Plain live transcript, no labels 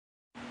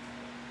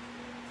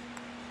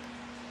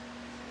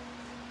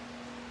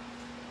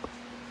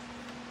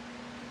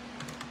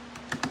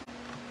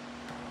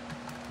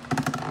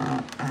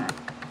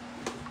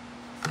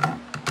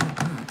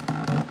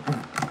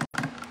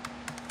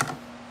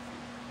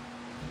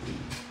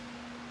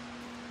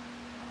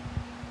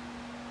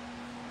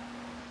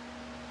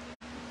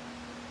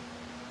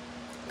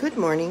Good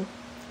morning.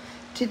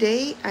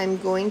 Today I'm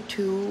going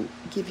to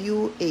give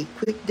you a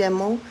quick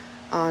demo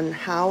on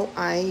how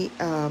I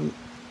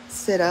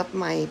set up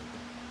my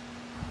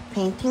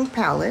painting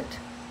palette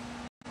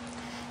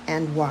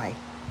and why.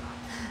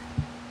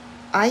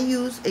 I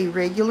use a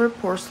regular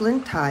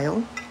porcelain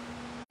tile.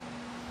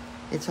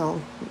 It's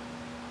all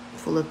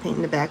full of paint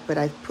in the back, but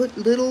I've put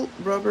little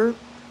rubber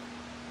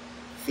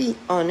feet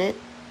on it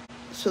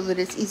so that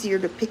it's easier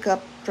to pick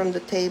up from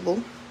the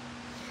table.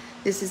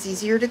 This is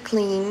easier to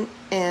clean,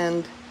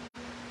 and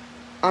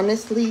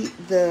honestly,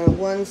 the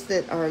ones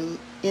that are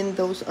in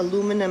those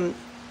aluminum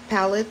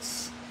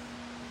palettes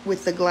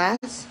with the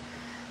glass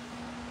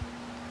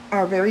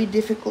are very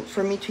difficult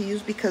for me to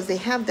use because they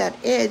have that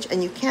edge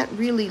and you can't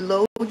really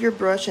load your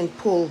brush and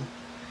pull.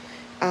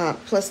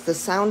 Plus the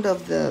sound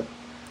of the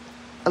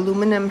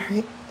aluminum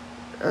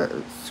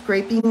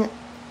scraping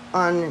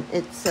on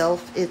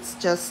itself, it's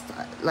just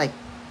like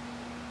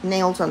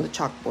nails on the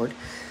chalkboard.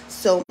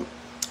 So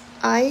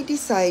I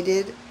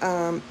decided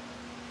to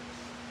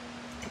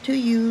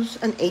use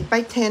an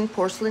 8x10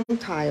 porcelain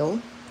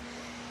tile,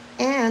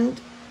 and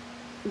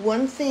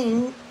one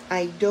thing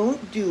I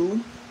don't do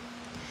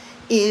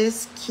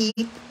is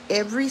keep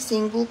every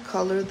single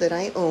color that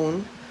I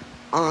own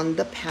on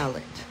the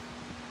palette.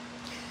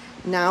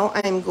 Now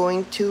I'm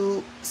going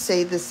to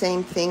say the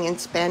same thing in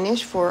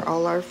Spanish for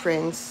all our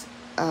friends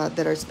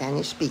that are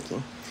Spanish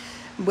speaking.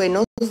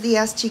 Buenos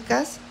días,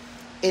 chicas.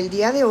 El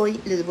día de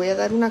hoy les voy a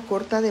dar una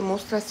corta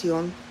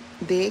demostración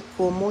de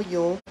cómo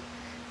yo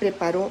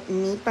preparo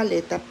mi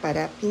paleta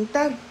para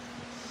pintar.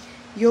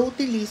 Yo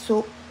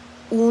utilizo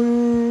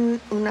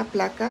una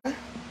placa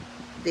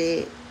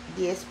de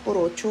 10 por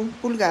 8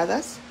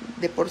 pulgadas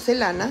de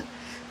porcelana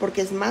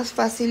porque es más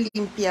fácil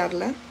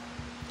limpiarla.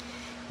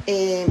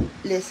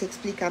 Les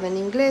explicaba en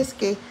inglés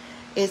que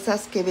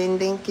esas que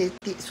venden que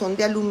son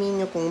de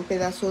aluminio con un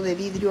pedazo de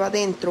vidrio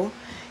adentro,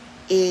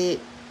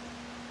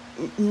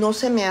 no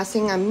se me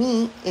hacen a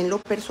mí en lo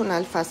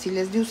personal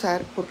fáciles de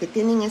usar porque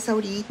tienen esa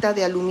orillita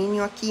de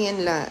aluminio aquí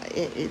en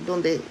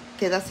donde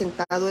queda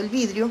sentado el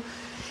vidrio,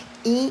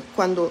 y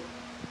cuando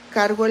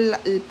cargo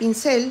el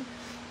pincel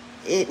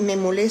me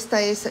molesta,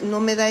 no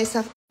me da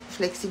esa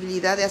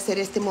flexibilidad de hacer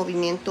este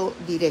movimiento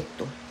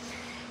directo,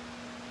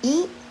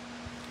 y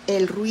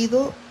el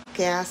ruido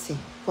que hace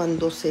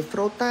cuando se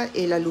frota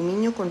el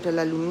aluminio contra el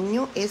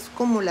aluminio es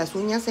como las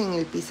uñas en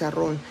el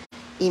pizarrón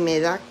y me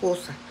da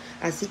cosa.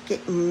 Así que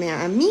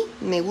a mí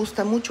me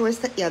gusta mucho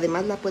esta, y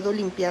además la puedo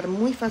limpiar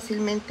muy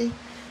fácilmente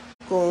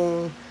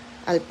con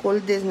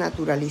alcohol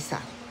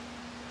desnaturalizado.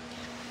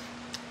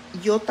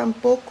 Yo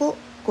tampoco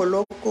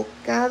coloco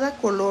cada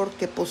color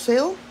que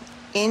poseo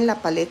en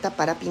la paleta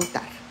para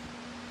pintar.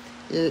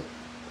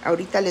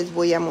 Ahorita les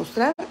voy a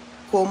mostrar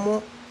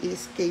cómo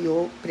es que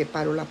yo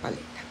preparo la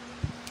paleta.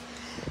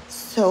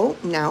 So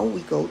now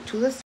we go to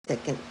the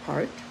second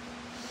part.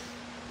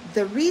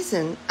 The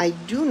reason I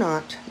do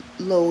not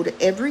load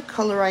every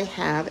color I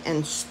have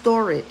and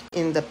store it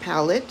in the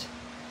palette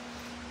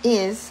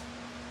is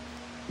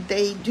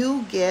they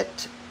do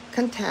get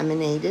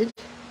contaminated,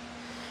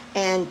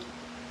 and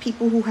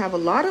people who have a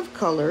lot of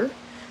color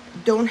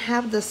don't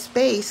have the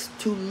space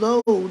to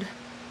load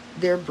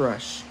their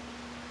brush.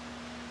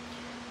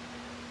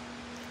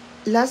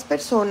 Las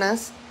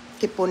personas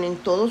que ponen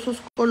todos sus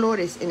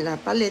colores en la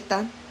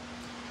paleta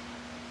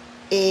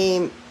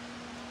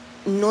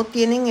no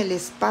tienen el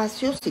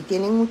espacio, si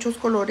tienen muchos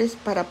colores,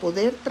 para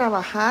poder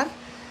trabajar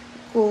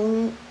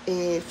con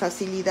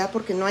facilidad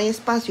porque no hay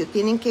espacio.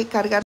 Tienen que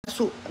cargar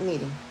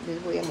miren,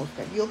 les voy a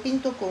mostrar. Yo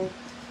pinto con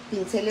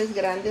pinceles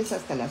grandes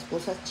hasta las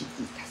cosas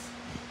chiquitas.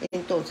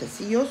 Entonces,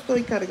 si yo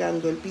estoy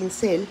cargando el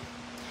pincel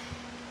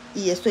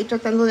y estoy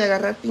tratando de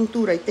agarrar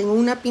pintura y tengo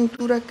una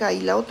pintura acá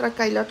y la otra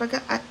acá y la otra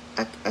acá,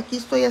 aquí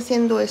estoy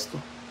haciendo esto.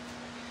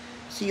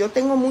 Si yo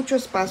tengo mucho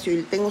espacio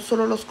y tengo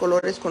solo los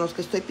colores con los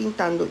que estoy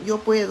pintando, yo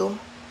puedo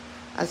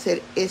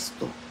hacer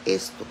esto,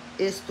 esto,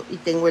 esto, y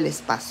tengo el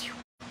espacio.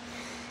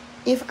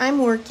 If I'm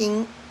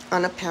working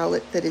on a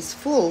palette that is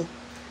full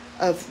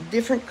of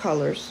different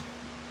colors,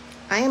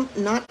 I am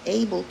not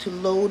able to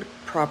load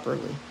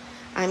properly.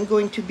 I'm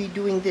going to be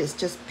doing this,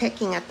 just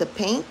pecking at the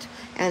paint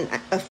and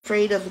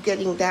afraid of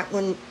getting that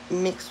one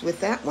mixed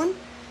with that one.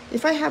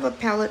 If I have a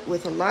palette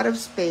with a lot of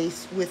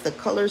space with the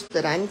colors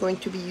that I'm going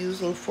to be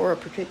using for a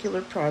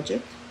particular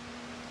project,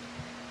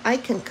 I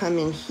can come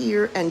in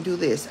here and do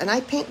this. And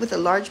I paint with a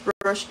large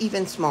brush,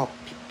 even small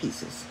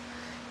pieces.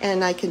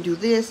 And I can do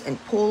this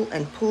and pull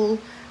and pull.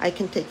 I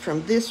can take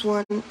from this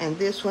one and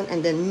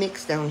then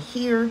mix down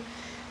here.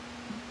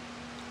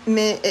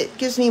 It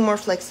gives me more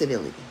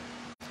flexibility.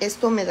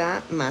 Esto me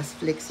da más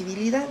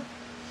flexibilidad.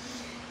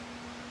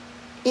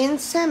 In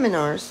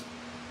seminars,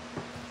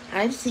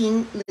 I've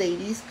seen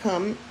ladies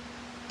come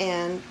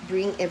and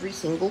bring every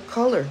single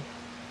color.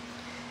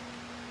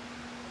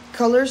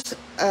 Colors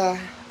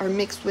are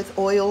mixed with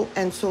oil,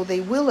 and so they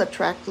will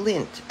attract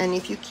lint. And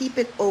if you keep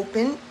it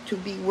open to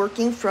be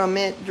working from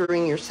it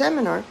during your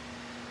seminar,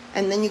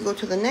 and then you go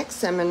to the next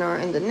seminar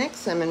and the next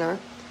seminar,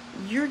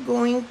 you're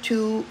going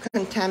to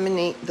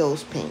contaminate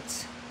those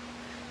paints.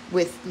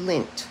 with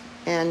lint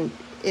and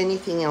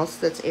anything else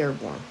that's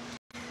airborne.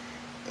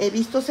 He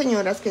visto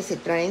señoras que se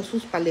traen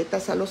sus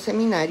paletas a los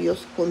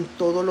seminarios con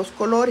todos los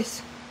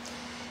colores.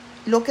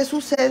 Lo que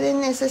sucede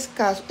en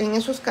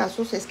esos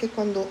casos es que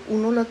cuando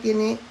uno la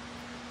tiene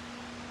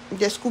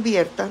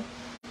descubierta,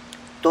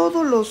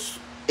 todos los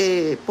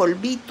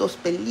polvitos,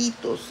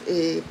 pelitos,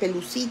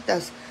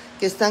 pelucitas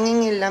que están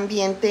en el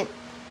ambiente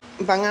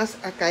van a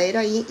caer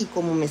ahí, y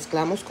como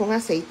mezclamos con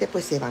aceite,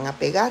 pues se van a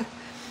pegar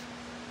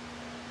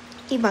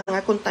y van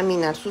a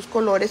contaminar sus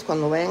colores.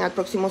 Cuando vayan al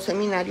próximo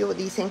seminario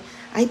dicen,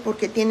 ay, ¿por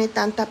qué tiene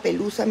tanta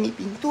pelusa mi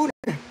pintura?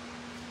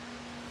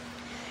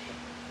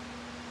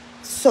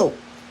 So,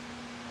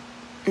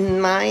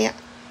 my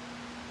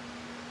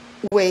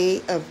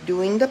way of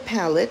doing the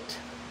palette,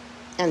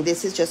 and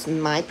this is just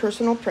my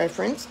personal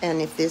preference,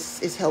 and if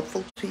this is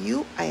helpful to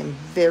you, I am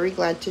very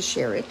glad to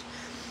share it,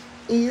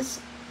 is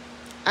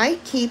I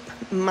keep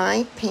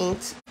my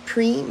paints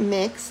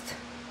pre-mixed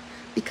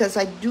because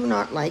I do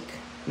not like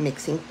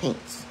mixing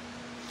paints.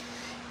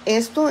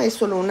 Esto es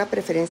solo una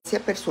preferencia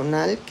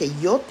personal que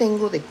yo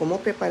tengo de cómo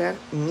preparar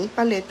mi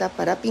paleta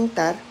para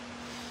pintar,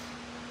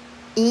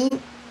 y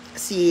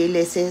si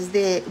les es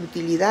de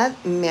utilidad,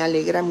 me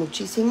alegra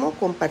muchísimo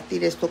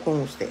compartir esto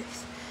con ustedes.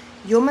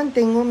 Yo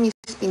mantengo mis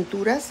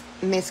pinturas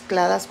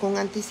mezcladas con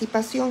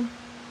anticipación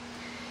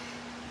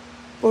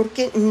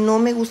porque no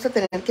me gusta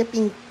tener que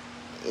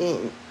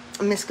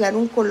mezclar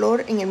un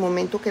color en el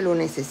momento que lo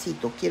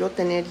necesito. Quiero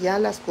tener ya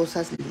las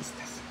cosas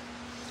listas.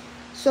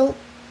 So,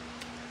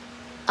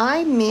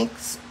 I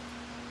mix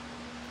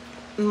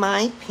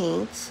my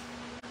paints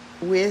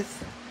with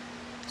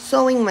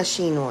sewing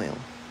machine oil.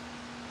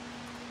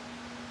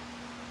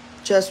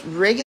 Just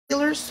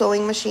regular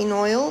sewing machine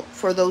oil.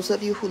 For those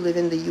of you who live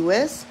in the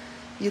US,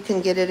 you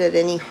can get it at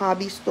any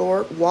hobby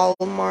store,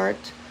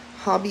 Walmart,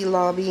 Hobby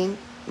Lobby,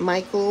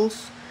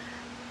 Michael's,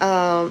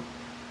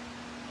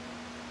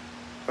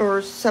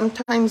 or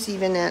sometimes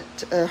even at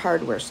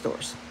hardware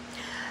stores.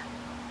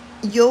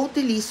 Yo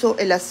utilizo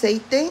el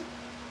aceite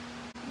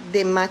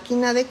de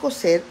máquina de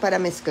coser para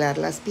mezclar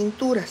las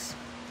pinturas.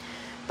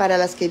 Para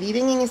las que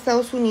viven en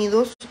Estados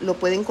Unidos, lo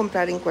pueden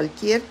comprar en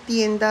cualquier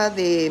tienda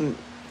de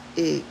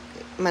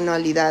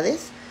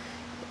manualidades,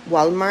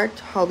 Walmart,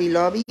 Hobby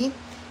Lobby,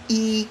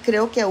 y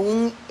creo que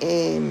aún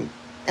en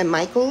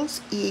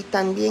Michael's, y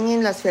también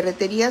en las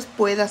ferreterías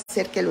puede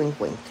ser que lo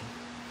encuentren.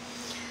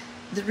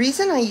 The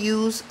reason I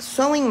use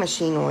sewing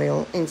machine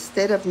oil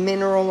instead of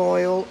mineral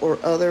oil or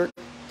other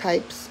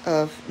types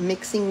of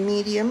mixing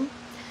medium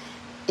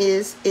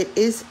is it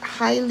is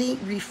highly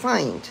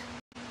refined.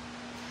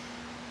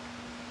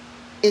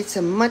 It's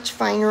a much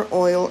finer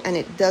oil and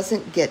it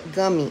doesn't get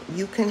gummy.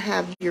 You can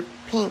have your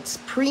paints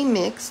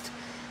pre-mixed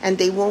and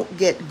they won't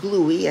get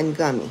gluey and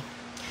gummy.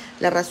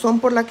 La razón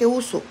por la que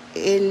uso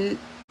el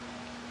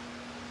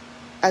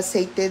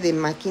aceite de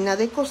máquina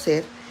de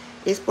coser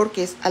es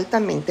porque es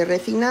altamente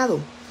refinado.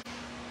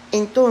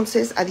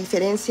 Entonces, a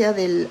diferencia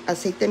del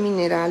aceite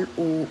mineral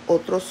u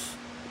otros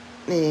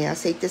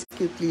aceites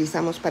que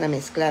utilizamos para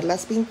mezclar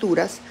las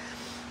pinturas,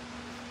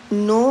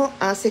 no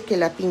hace que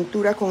la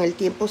pintura con el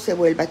tiempo se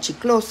vuelva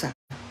chiclosa.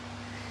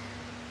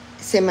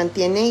 Se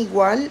mantiene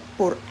igual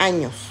por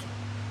años.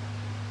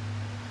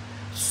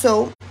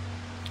 So,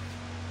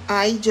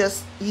 I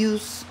just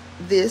use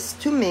this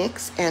to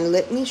mix, and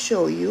let me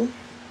show you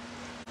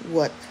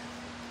what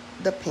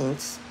the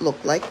paints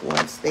look like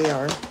once they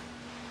are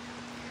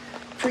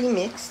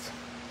pre-mixed.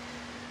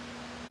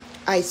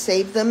 I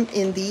save them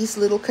in these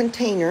little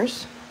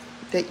containers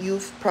that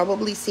you've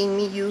probably seen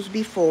me use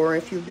before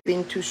if you've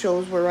been to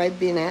shows where I've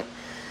been at.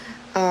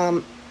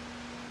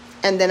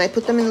 And then I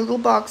put them in little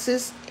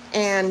boxes,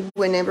 and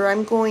whenever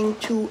I'm going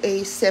to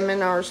a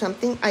seminar or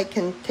something, I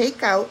can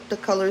take out the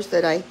colors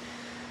that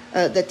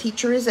the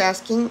teacher is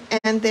asking,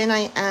 and then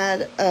I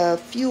add a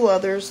few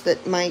others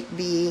that might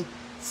be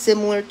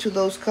similar to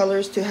those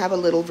colors to have a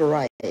little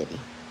variety.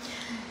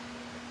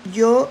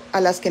 Yo,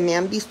 a las que me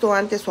han visto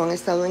antes o han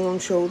estado en un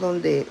show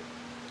donde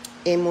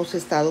hemos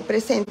estado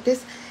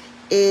presentes,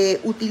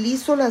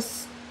 utilizo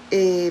las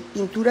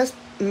pinturas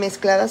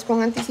mezcladas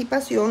con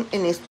anticipación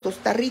en estos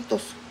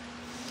tarritos.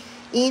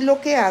 Y lo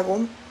que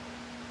hago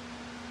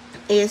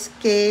es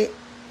que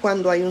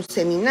cuando hay un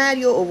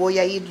seminario o voy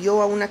a ir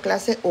yo a una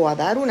clase o a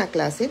dar una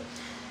clase,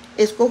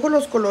 escojo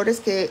los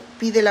colores que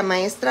pide la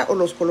maestra o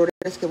los colores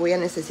que voy a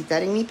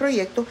necesitar en mi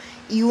proyecto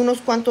y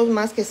unos cuantos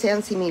más que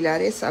sean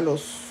similares a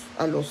los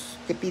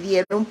que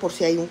pidieron, por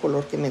si hay un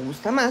color que me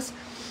gusta más.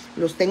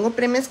 Los tengo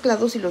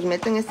premezclados y los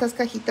meto en estas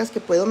cajitas que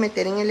puedo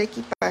meter en el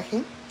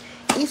equipaje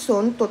y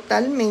son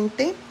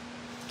totalmente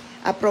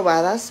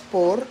aprobadas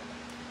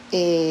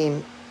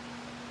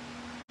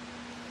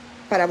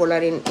para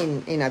volar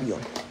en avión.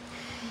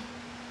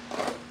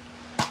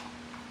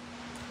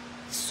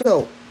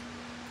 So,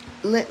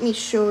 let me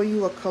show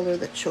you a color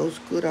that shows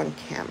good on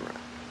camera.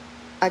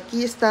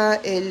 Aquí está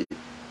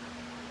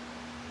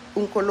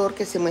un color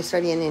que se muestra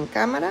bien en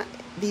cámara.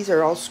 These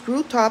are all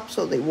screw top,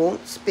 so they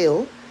won't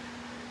spill.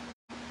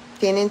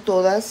 Tienen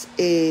todas,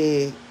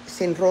 se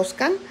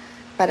enroscan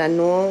para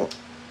no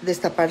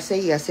destaparse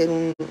y hacer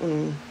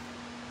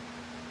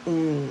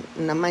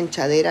una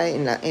manchadera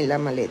en la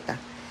maleta.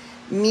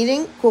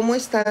 Miren cómo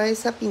está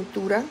esa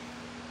pintura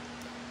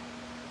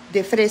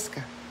de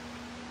fresca.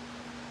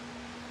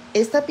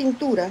 Esta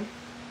pintura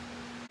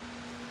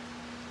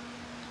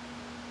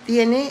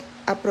tiene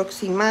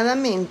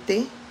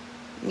aproximadamente,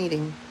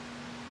 miren,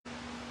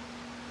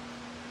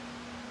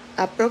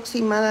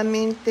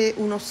 aproximadamente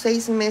unos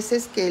 6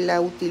 meses que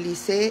la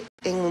utilicé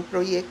en un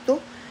proyecto.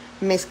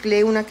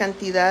 Mezclé una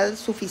cantidad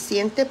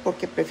suficiente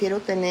porque prefiero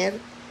tener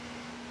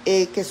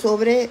que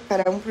sobre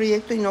para un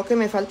proyecto y no que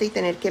me falte y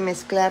tener que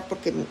mezclar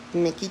porque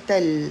me quita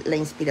la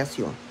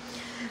inspiración.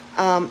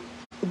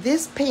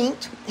 This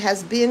paint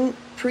has been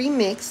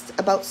pre-mixed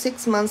about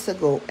 6 months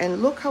ago,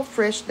 and look how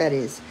fresh that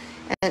is.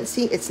 And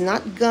see, it's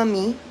not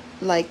gummy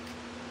like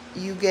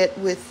you get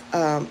with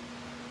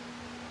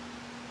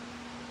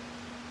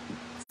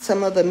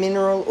some of the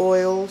mineral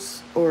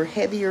oils or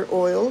heavier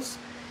oils.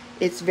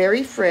 It's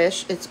very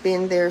fresh. It's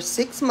been there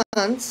 6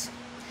 months.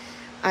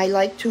 I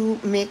like to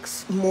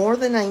mix more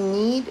than I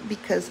need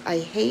because I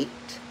hate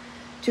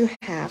to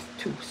have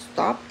to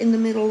stop in the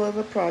middle of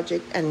a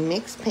project and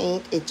mix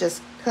paint. It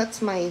just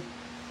cuts my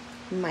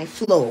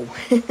flow.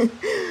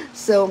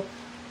 So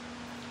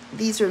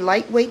these are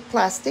lightweight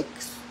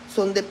plastics.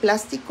 Son de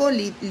plástico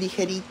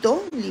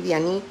ligerito,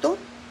 livianito.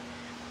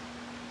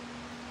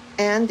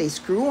 And they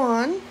screw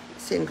on.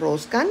 Se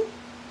enroscan.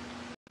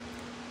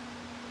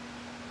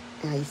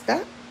 Ahí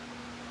está.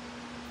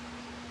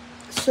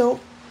 So,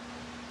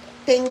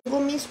 tengo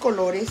mis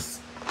colores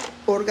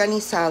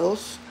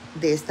organizados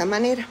de esta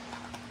manera.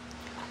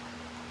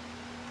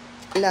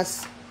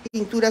 Las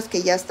pinturas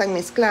que ya están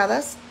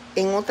mezcladas,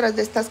 en otras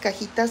de estas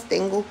cajitas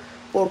tengo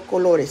por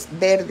colores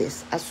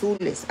verdes,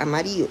 azules,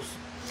 amarillos.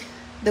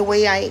 The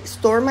way I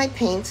store my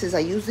paints is I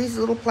use these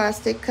little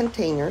plastic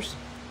containers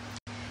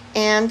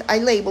and I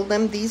label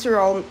them. These are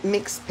all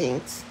mixed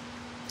paints,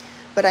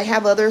 but I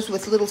have others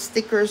with little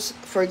stickers.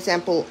 For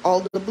example,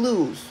 all the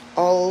blues,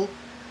 all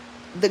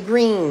the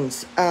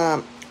greens,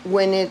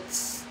 when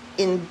it's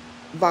in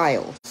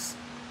vials,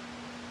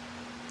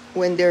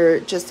 when they're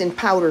just in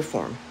powder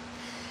form.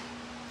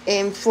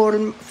 En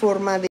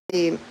forma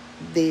de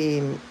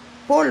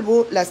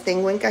polvo, las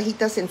tengo en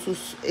cajitas en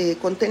sus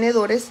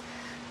contenedores,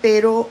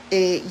 pero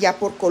ya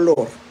por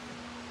color.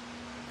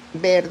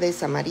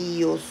 Verdes,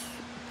 amarillos,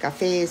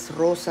 cafés,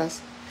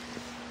 rosas.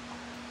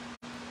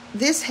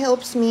 This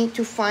helps me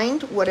to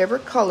find whatever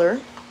color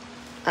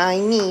I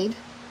need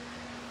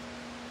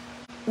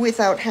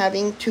without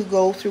having to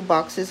go through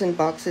boxes and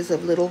boxes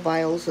of little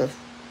vials of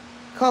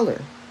color.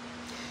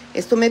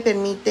 Esto me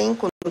permite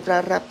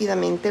encontrar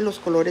rápidamente los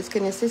colores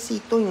que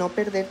necesito y no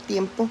perder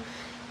tiempo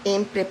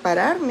en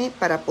prepararme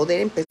para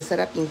poder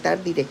empezar a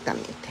pintar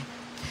directamente.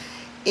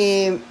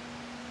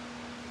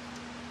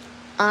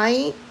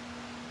 I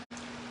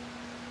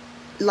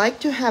like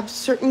to have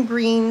certain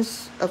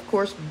greens, of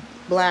course,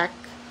 black,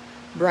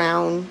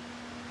 brown,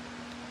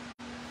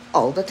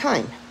 all the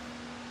time.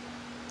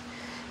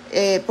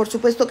 Por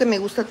supuesto que me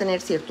gusta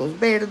tener ciertos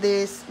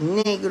verdes,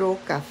 negro,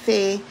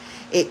 café,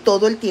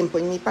 todo el tiempo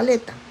en mi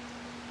paleta.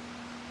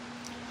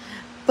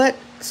 But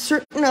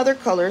certain other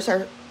colors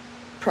are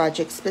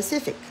project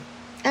specific,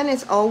 and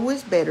it's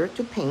always better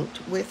to paint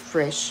with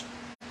fresh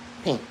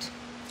paint.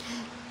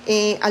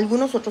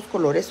 Algunos otros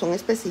colores son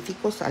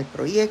específicos al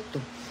proyecto,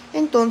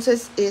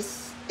 entonces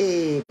es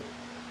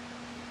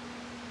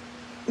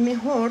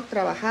mejor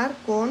trabajar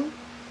con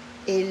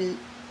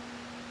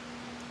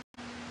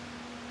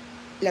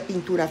la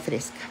pintura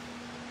fresca.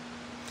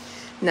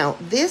 Now,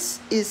 this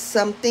is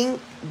something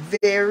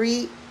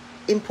very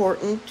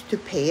important to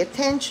pay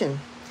attention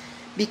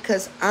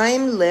because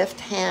I'm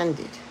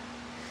left-handed.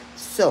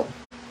 So,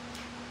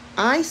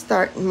 I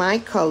start my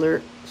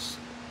colors,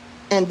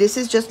 and this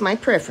is just my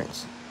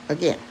preference.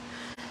 Again,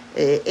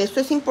 esto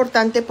es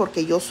importante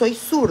porque yo soy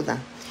zurda.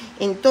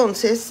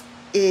 Entonces,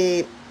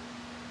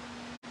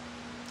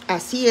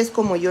 así es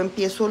como yo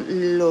empiezo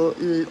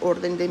el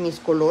orden de mis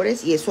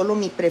colores y es solo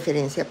mi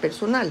preferencia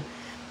personal.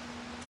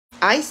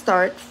 I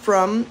start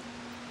from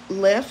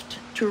left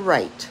to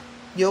right.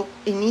 Yo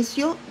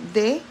inicio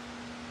de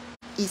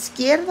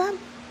izquierda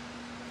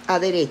a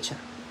derecha.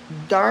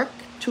 Dark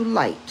to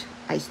light.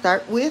 I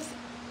start with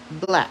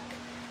black.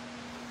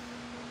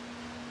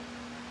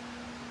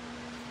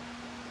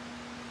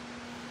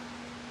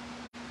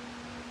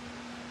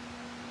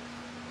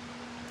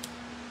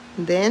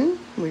 Then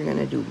we're going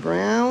to do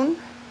brown.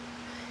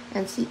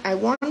 And see, I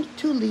want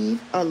to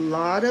leave a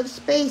lot of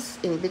space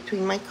in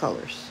between my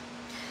colors.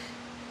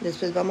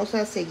 Después vamos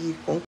a seguir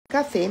con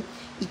café.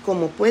 Y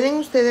como pueden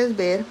ustedes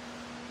ver,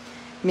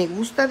 me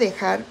gusta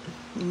dejar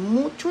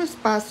mucho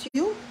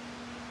espacio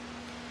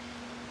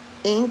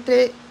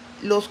entre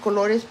los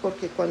colores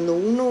porque cuando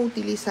uno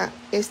utiliza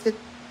este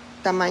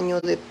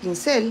tamaño de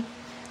pincel,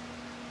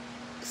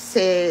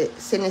 se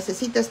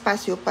necesita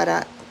espacio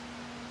para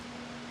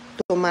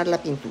tomar la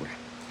pintura.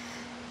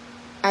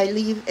 I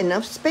leave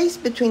enough space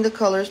between the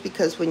colors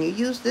because when you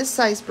use this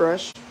size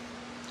brush,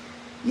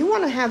 You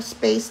want to have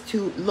space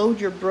to load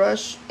your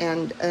brush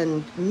and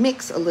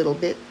mix a little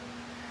bit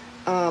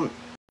on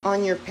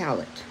your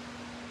palette.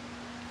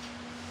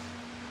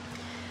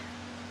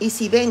 Y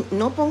si ven,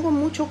 no pongo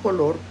mucho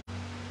color,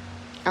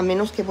 a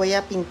menos que voy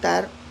a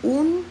pintar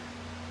un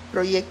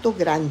proyecto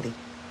grande.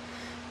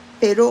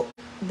 Pero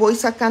voy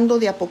sacando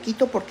de a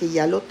poquito porque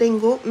ya lo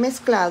tengo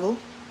mezclado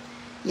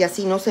y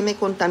así no se me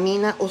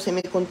contamina o se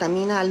me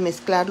contamina al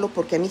mezclarlo,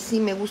 porque a mí sí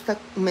me gusta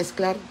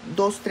mezclar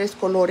 2, 3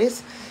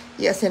 colores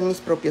y hacer mis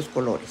propios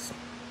colores.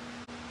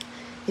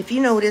 If you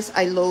notice,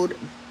 I load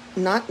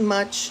not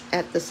much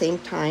at the same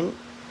time,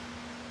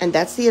 and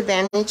that's the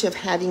advantage of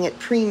having it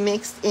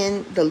pre-mixed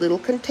in the little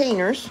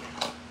containers,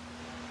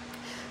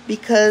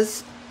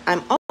 because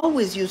I'm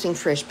always using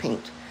fresh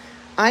paint.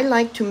 I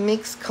like to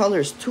mix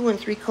colors, 2 and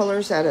 3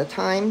 colors at a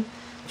time,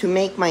 to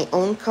make my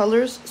own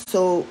colors,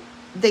 so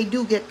they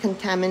do get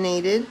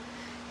contaminated.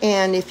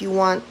 And if you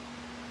want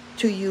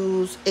to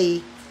use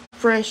a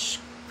fresh,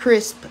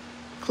 crisp,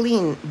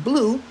 clean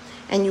blue,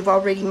 and you've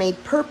already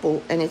made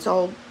purple and it's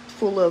all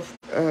full of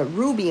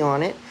ruby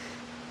on it,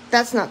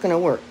 that's not going to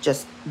work.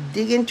 Just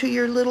dig into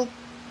your little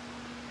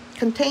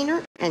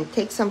container and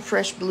take some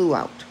fresh blue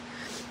out.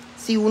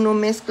 Si uno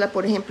mezcla,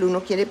 por ejemplo,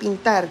 uno quiere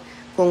pintar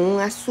con un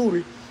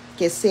azul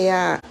que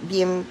sea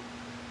bien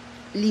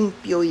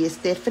limpio y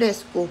esté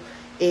fresco,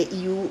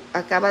 y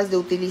acabas de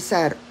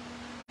utilizar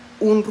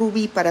un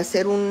rubí para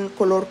hacer un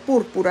color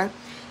púrpura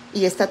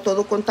y está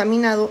todo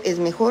contaminado, es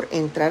mejor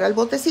entrar al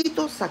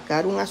botecito,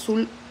 sacar un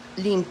azul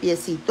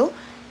limpiecito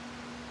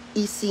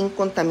y sin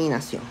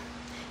contaminación.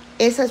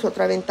 Esa es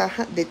otra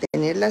ventaja de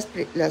tener las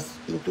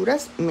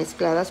pinturas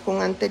mezcladas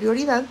con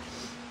anterioridad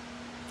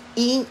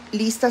y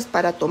listas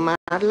para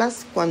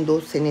tomarlas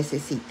cuando se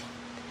necesite.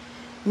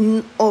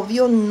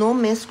 Obvio, no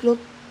mezclo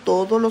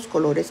todos los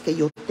colores que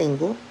yo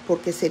tengo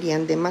porque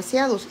serían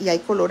demasiados, y hay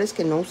colores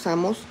que no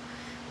usamos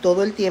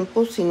todo el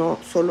tiempo, sino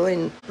solo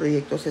en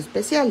proyectos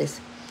especiales.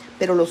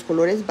 Pero los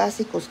colores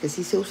básicos que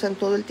sí se usan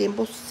todo el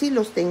tiempo, sí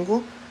los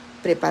tengo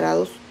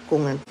preparados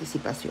con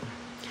anticipación.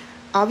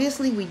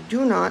 Obviously, we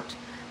do not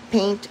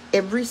paint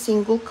every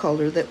single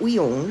color that we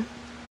own,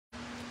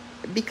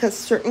 because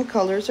certain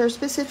colors are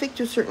specific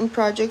to certain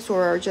projects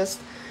or are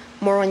just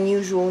more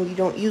unusual and you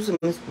don't use them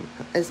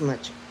as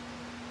much.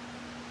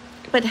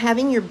 But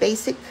having your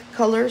basic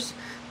colors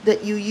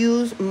that you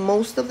use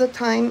most of the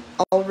time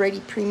already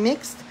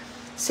pre-mixed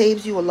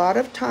saves you a lot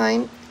of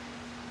time,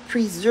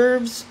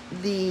 preserves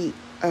the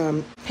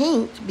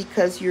paint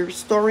because you're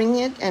storing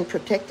it and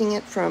protecting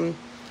it from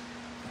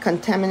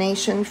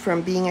contamination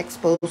from being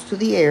exposed to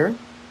the air,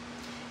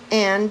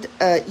 and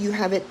you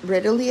have it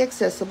readily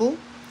accessible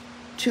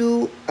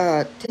to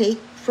take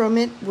from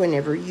it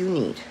whenever you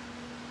need.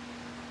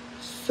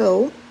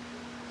 So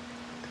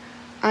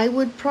I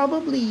would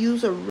probably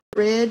use a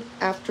red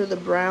after the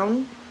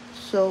brown,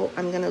 so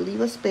I'm gonna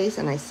leave a space,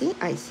 and I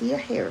see a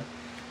hair.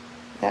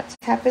 That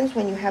happens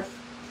when you have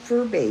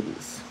fur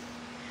babies.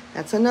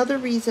 That's another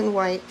reason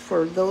why,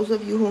 for those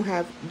of you who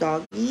have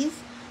doggies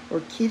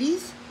or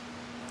kitties,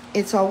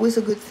 it's always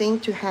a good thing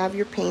to have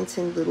your paints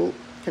in little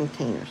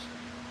containers.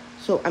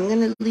 So I'm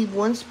gonna leave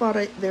one spot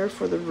right there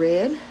for the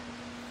red.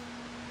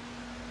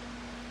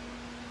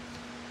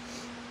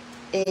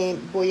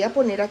 Voy a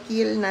poner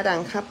aquí el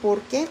naranja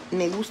porque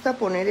me gusta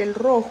poner el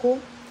rojo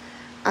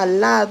al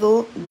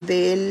lado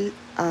del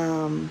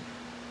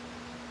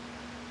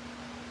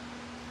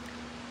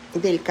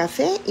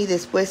café, y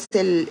después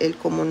el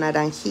como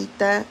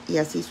naranjita, y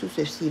así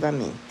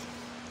sucesivamente.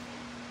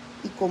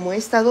 Y como he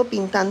estado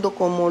pintando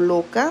como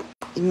loca,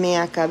 me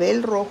acabé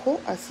el rojo,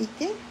 así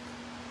que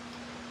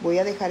voy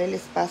a dejar el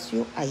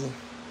espacio ahí.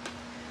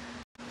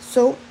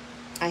 So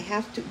I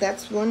have to,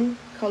 that's one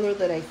color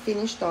that I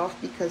finished off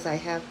because I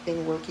have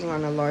been working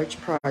on a large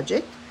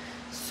project.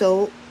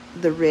 So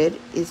the red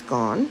is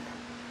gone,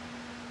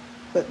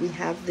 but we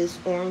have this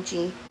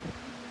orangey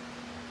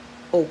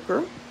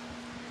ochre.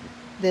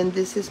 Then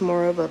this is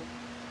more of a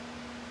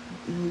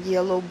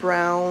yellow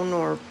brown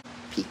or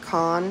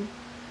pecan.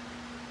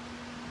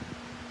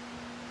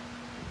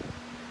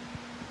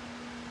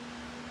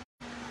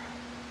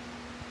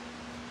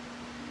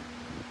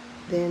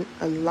 Then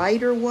a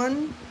lighter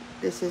one.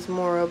 This is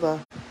more of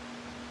a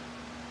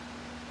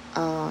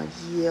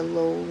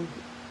yellow,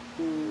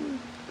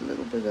 a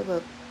little bit of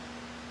a,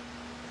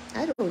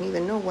 I don't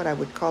even know what I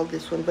would call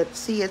this one, but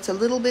see, it's a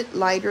little bit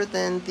lighter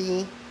than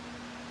the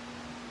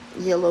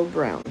yellow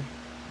brown.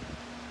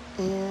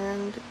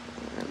 And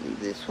I'm gonna leave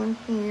this one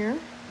here.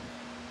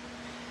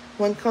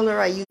 One color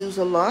I use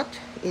a lot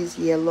is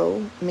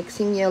yellow,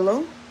 mixing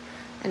yellow,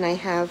 and I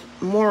have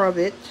more of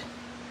it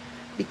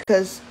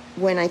because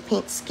when I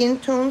paint skin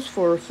tones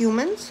for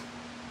humans,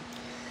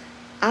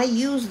 I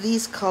use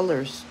these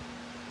colors.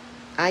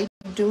 I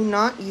do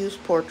not use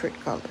portrait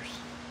colors.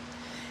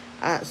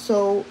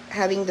 So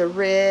having the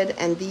red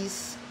and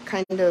these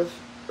kind of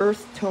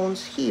earth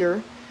tones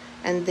here,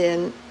 and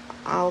then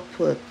I'll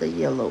put the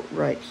yellow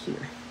right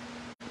here,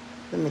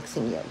 the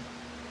mixing yellow.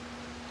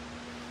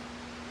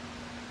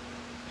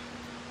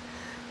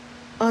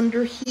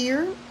 Under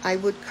here, I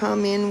would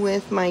come in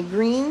with my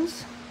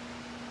greens.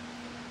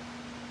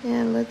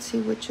 And let's see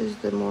which is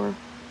the more,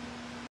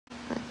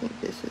 I think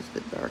this is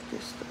the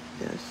darkest of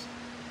this.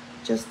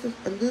 Just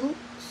a little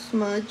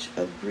smudge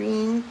of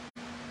green,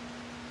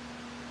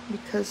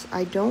 because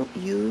I don't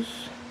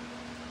use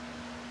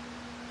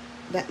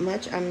that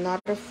much. I'm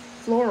not a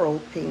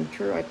floral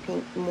painter. I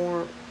paint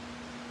more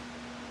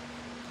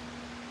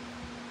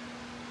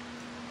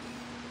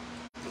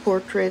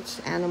portraits,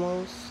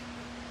 animals.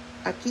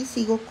 Aquí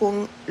sigo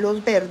con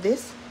los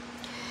verdes.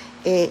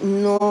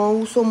 No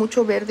uso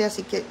mucho verde,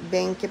 así que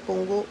ven que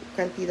pongo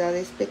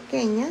cantidades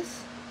pequeñas,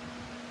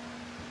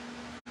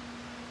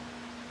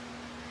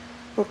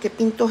 porque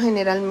pinto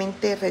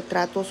generalmente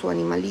retratos o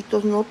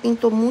animalitos. No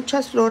pinto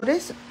muchas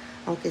flores,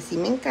 aunque sí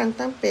me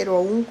encantan, pero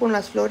aún con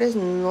las flores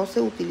no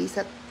se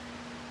utiliza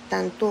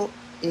tanto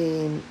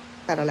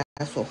para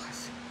las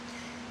hojas.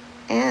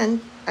 And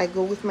I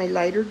go with my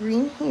lighter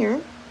green here,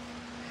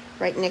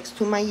 right next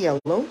to my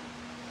yellow.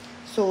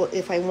 So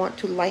if I want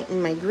to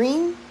lighten my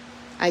green,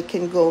 I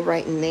can go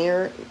right in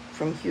there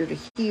from here to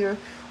here,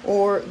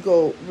 or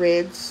go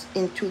reds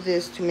into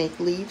this to make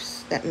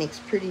leaves. That makes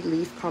pretty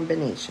leaf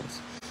combinations.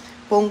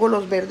 Pongo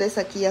los verdes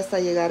aquí hasta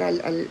llegar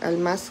al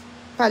más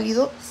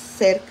pálido,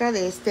 cerca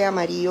de este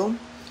amarillo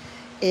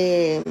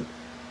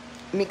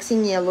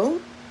mixing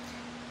yellow,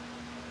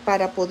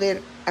 para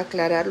poder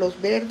aclarar los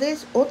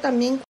verdes, o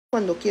también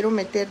cuando quiero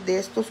meter de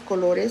estos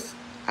colores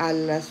a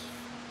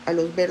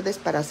los verdes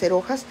para hacer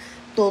hojas.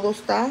 Todo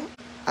está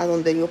a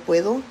donde yo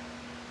puedo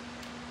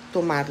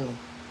tomarlo.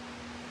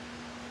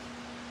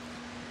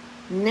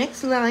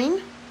 Next line,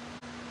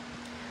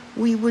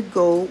 we would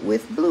go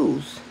with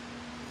blues.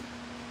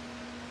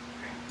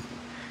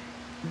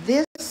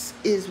 This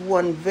is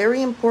one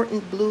very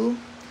important blue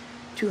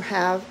to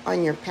have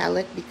on your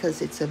palette,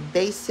 because it's a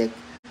basic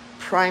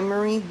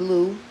primary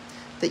blue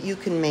that you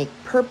can make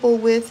purple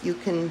with. You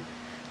can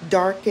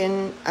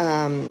darken,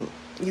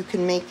 you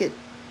can make it,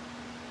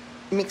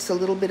 mix a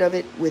little bit of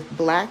it with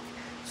black,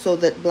 so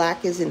that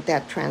black isn't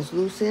that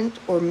translucent,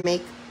 or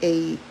make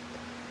a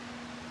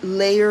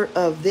layer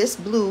of this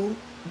blue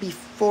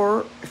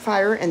before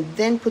fire and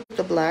then put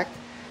the black,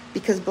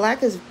 because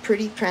black is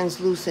pretty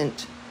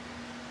translucent.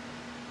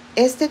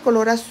 Este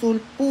color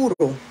azul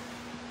puro,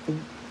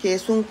 que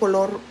es un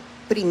color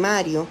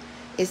primario,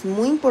 es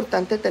muy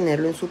importante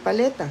tenerlo en su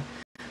paleta,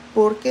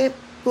 porque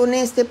con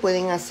este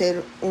pueden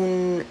hacer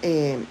un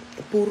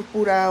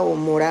púrpura o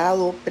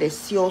morado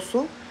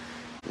precioso,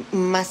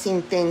 más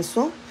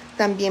intenso.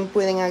 También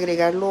pueden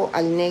agregarlo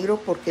al negro,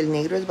 porque el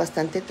negro es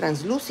bastante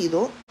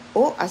translúcido,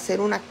 o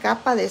hacer una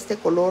capa de este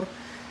color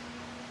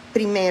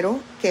primero,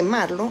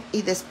 quemarlo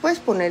y después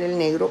poner el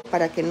negro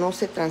para que no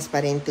se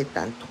transparente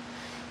tanto.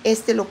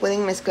 Este lo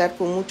pueden mezclar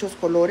con muchos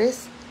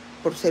colores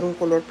por ser un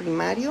color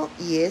primario,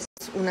 y es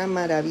una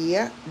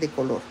maravilla de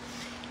color.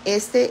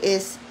 Este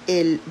es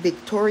el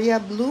Victoria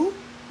Blue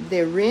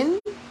de Rin,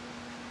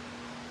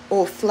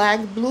 o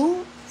Flag Blue.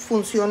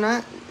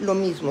 Funciona lo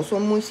mismo,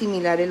 son muy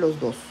similares los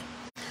dos.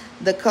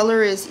 The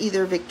color is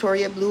either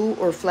Victoria Blue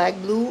or Flag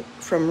Blue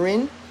from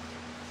Rin.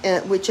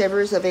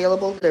 Whichever is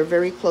available, they're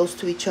very close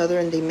to each other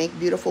and they make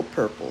beautiful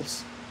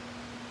purples.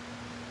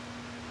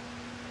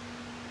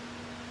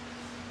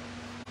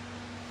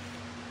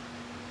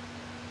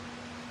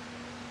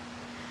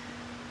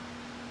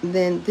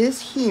 Then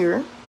this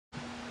here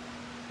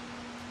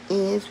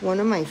is one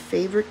of my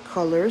favorite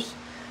colors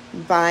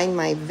by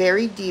my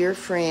very dear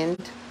friend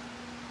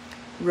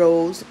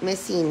Rose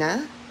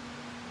Messina.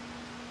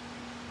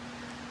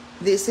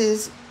 This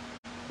is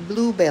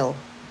Bluebell.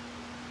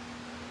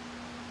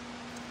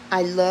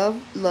 I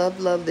love, love,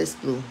 love this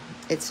blue.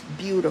 It's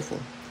beautiful.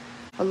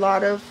 A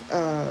lot of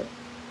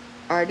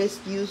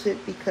artists use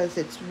it because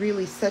it's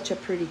really such a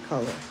pretty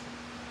color.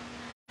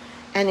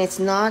 And it's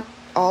not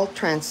all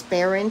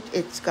transparent,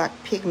 it's got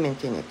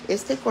pigment in it.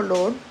 Este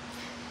color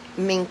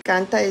me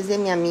encanta, es de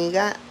mi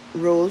amiga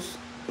Rose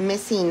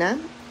Messina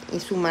y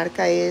su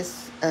marca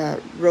es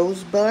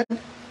Rosebud.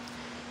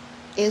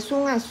 Es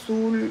un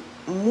azul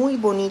muy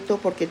bonito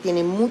porque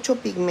tiene mucho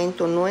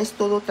pigmento, no es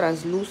todo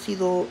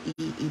translúcido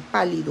y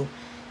pálido.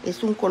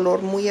 Es un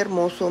color muy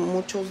hermoso,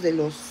 muchos de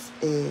los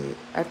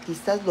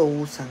artistas lo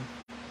usan.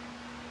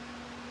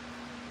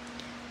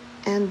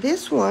 And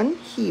this one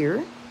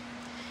here,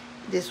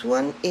 this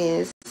one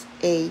is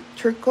a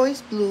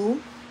turquoise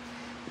blue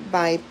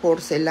by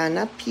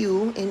Porcelain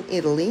Pew in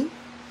Italy.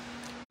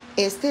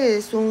 Este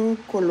es un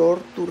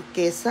color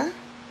turquesa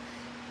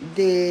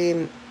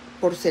de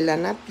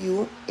Porcelana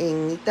Pew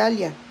en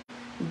Italia.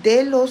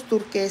 De los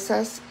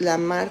turquesas, la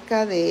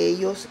marca de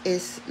ellos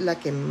es la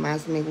que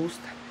más me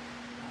gusta.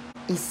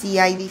 Y sí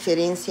hay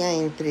diferencia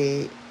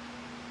entre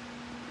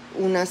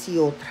unas y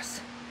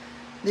otras.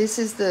 This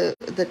is the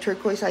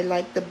turquoise I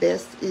like the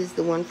best, is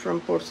the one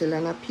from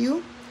Porcelana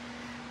Pew.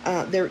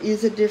 There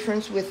is a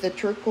difference with the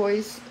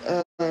turquoise,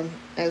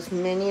 as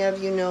many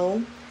of you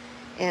know.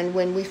 And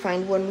when we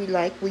find one we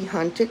like, we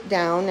hunt it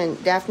down.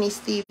 And Daphne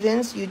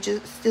Stevens, you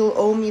just still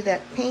owe me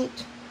that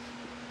paint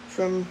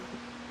from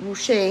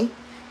Boucher.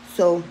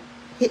 So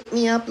hit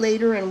me up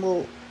later and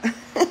we'll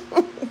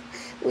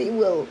we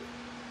will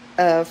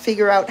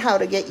figure out how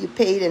to get you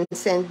paid and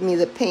send me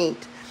the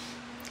paint.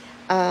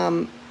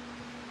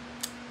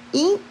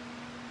 Y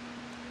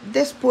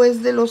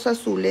después de los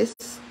azules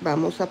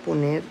vamos a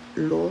poner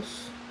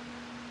los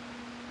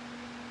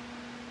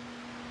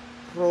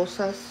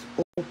rosas o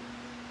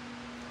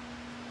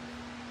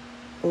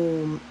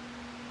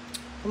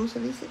 ¿cómo se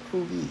dice?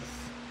 Rubíes.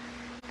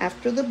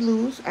 After the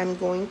blues, I'm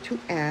going to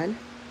add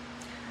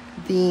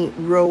the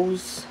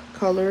rose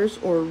colors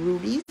or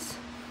rubies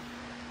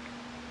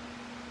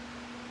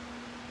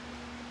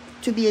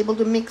to be able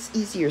to mix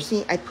easier.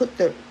 See, I put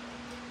the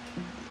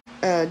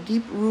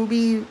deep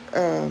ruby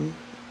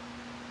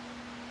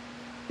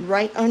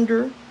right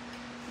under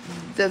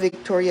the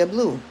Victoria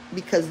blue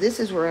because this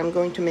is where I'm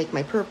going to make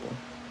my purple.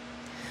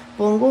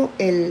 Pongo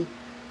el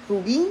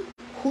rubí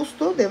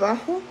justo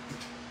debajo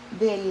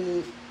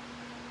del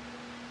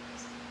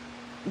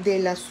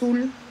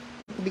azul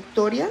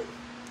Victoria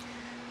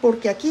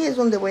porque aquí es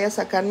donde voy a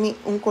sacar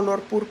un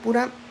color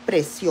púrpura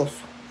precioso,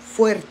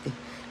 fuerte.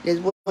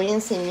 Les voy a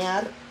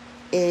enseñar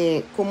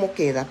cómo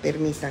queda,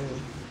 permítanme.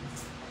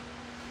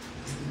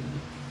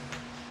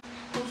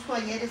 Justo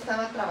ayer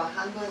estaba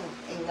trabajando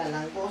en la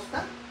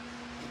langosta.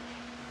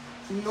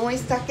 No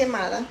está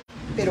quemada,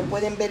 pero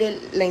pueden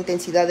ver la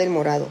intensidad del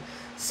morado.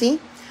 ¿Sí?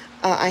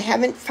 I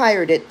haven't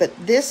fired it, but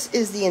this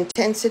is the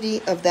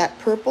intensity of that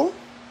purple.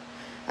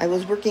 I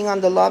was working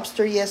on the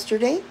lobster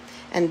yesterday,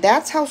 and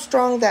that's how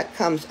strong that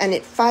comes. And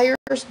it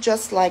fires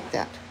just like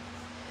that.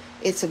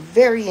 It's a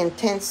very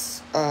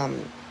intense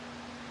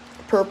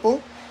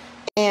purple.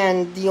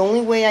 And the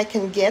only way I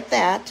can get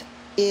that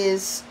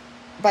is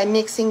by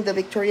mixing the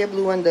Victoria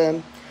blue and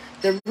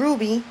the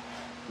ruby,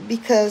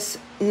 because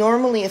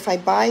normally if I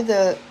buy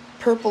the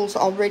purples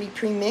already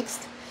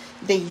pre-mixed,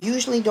 they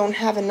usually don't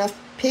have enough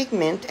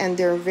pigment and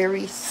they're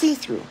very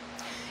see-through.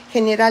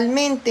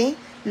 Generalmente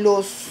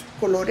los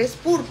colores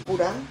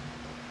púrpura,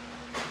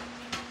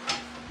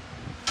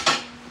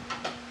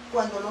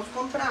 cuando los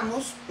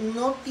compramos,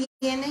 no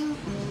tienen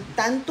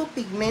tanto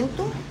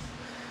pigmento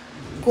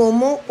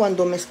como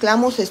cuando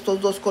mezclamos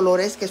estos dos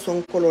colores que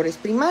son colores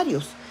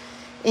primarios.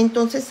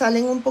 Entonces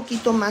salen un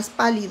poquito más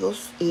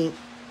pálidos y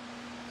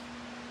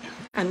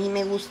a mí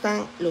me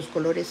gustan los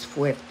colores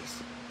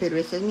fuertes, pero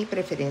esa es mi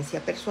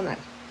preferencia personal.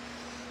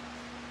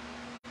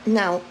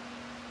 Now,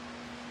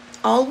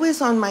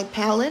 always on my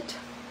palette,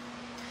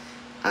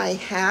 I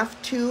have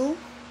to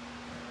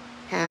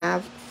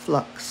have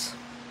flux.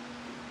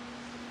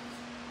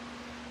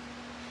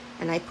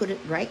 And I put it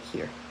right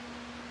here.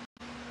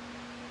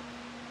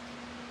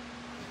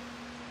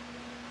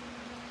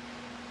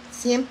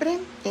 Siempre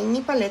en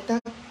mi paleta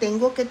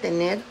tengo que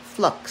tener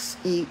flux.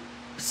 Y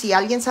si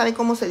alguien sabe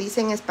cómo se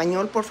dice en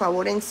español, por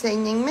favor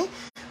enséñenme,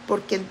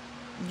 porque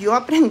yo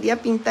aprendí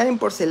a pintar en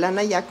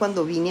porcelana ya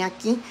cuando vine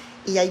aquí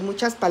y hay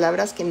muchas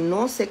palabras que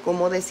no sé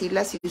cómo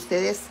decirlas y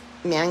ustedes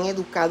me han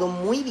educado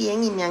muy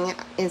bien y me han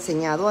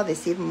enseñado a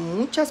decir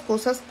muchas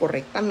cosas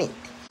correctamente.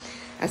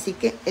 Así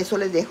que eso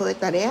les dejo de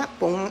tarea,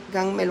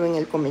 pónganmelo en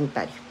el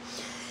comentario.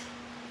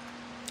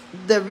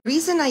 The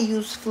reason I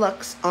use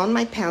flux on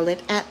my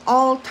palette at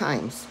all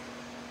times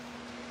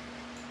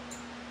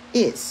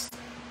is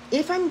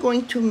if I'm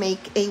going to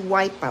make a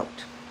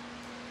wipeout,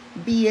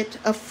 be it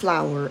a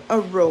flower, a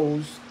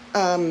rose,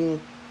 a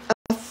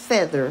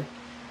feather,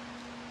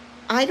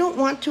 I don't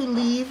want to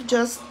leave,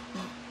 just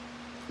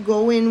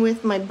go in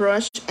with my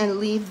brush and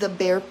leave the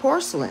bare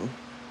porcelain.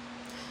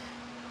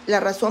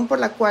 La razón por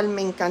la cual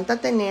me encanta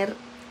tener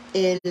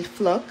el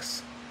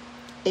flux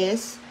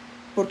es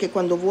porque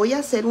cuando voy a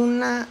hacer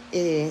una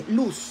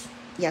luz,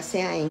 ya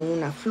sea en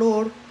una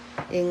flor,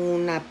 en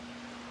una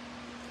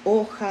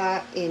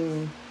hoja,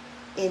 en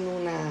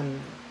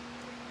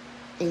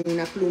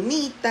una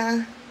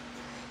plumita,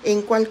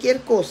 en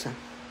cualquier cosa,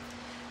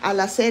 al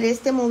hacer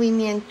este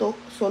movimiento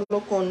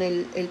solo con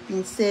el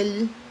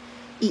pincel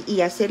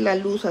y hacer la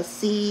luz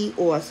así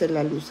o hacer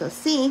la luz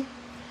así,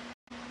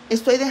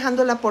 estoy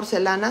dejando la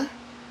porcelana,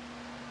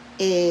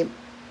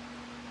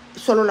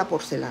 solo la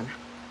porcelana.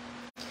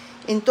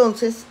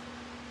 Entonces,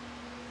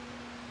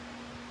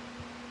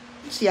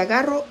 si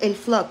agarro el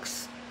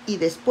flux y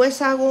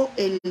después hago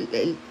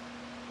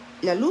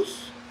la luz,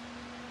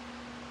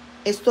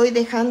 estoy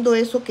dejando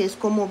eso que es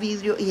como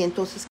vidrio y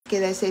entonces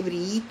queda ese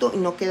brillito y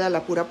no queda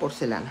la pura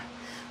porcelana.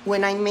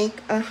 When I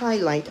make a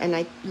highlight and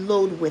I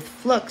load with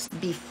flux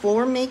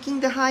before making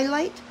the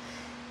highlight,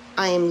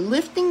 I am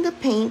lifting the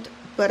paint,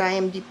 but I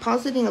am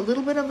depositing a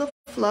little bit of the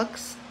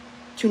flux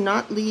to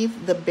not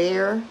leave the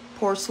bare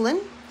porcelain,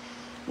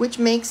 which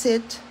makes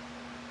it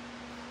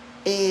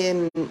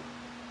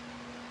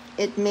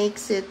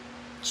makes it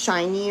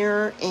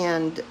shinier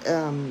and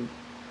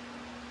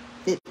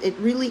it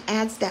really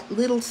adds that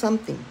little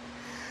something.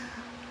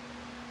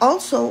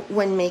 Also,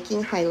 when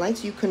making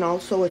highlights, you can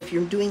also, if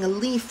you're doing a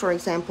leaf, for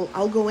example,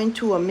 I'll go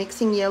into a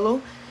mixing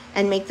yellow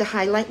and make the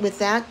highlight with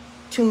that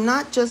to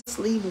not just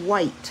leave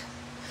white.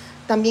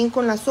 También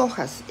con las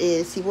hojas,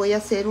 si voy a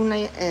hacer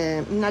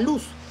una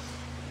luz,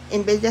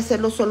 en vez de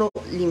hacerlo solo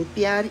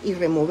limpiar y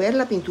remover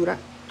la pintura,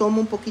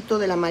 tomo un poquito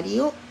del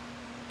amarillo,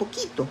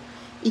 poquito,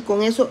 y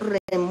con eso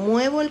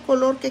remuevo el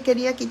color que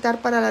quería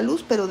quitar para la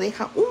luz, pero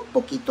deja un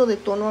poquito de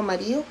tono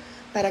amarillo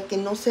para que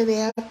no se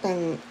vea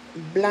tan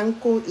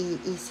blanco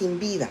y sin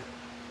vida.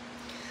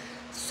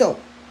 So,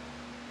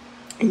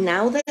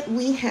 now that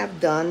we have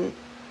done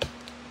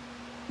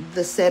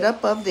the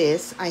setup of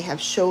this, I have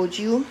showed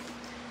you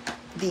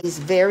these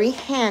very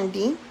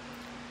handy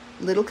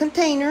little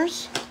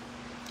containers,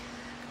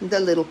 the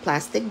little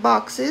plastic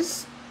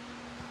boxes.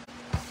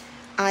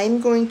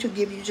 I'm going to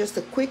give you just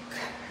a quick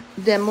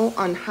demo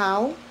on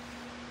how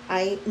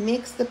I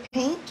mix the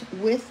paint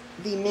with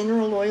the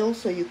mineral oil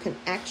so you can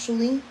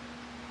actually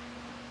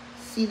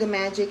see the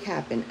magic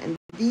happen. And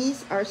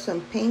these are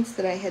some paints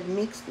that I had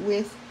mixed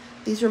with.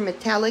 These are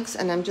metallics,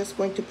 and I'm just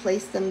going to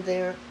place them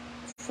there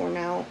for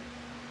now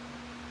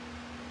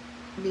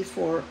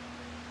before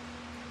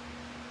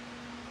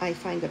I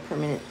find a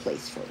permanent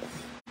place for them.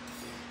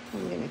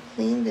 I'm going to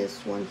clean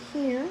this one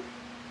here.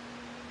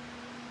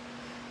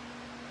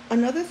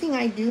 Another thing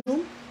I do,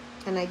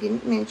 and I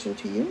didn't mention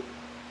to you,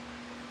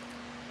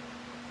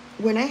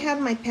 when I have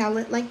my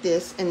palette like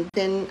this, and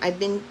then I've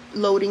been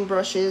loading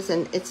brushes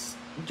and it's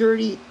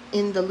dirty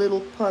in the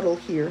little puddle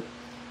here,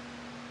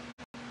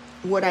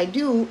 what I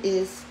do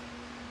is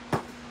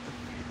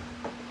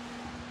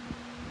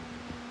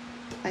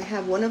I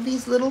have one of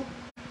these little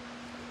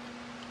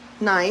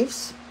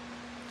knives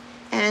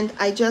and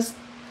I just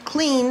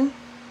clean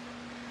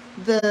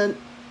the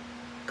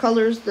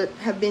colors that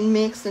have been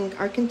mixed and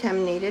are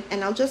contaminated,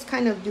 and I'll just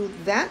kind of do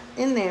that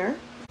in there,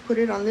 put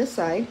it on this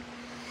side.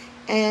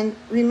 And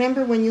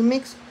remember, when you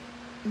mix,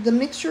 the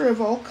mixture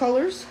of all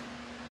colors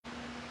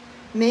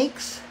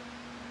makes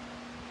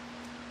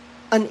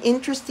an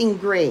interesting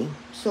gray.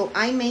 So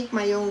I make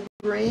my own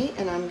gray,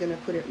 and I'm going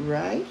to put it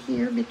right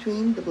here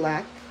between the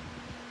black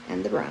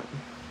and the brown.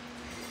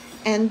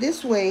 And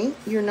this way,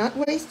 you're not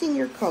wasting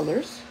your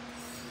colors.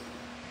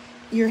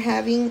 You're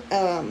having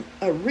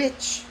a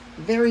rich,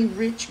 very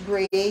rich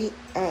gray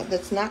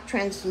that's not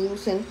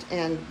translucent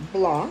and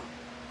blah.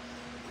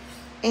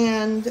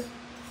 And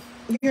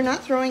you're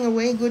not throwing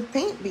away good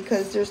paint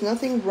because there's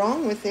nothing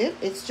wrong with it.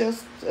 It's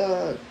just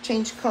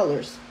change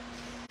colors.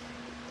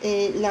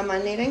 La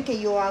manera en que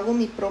yo hago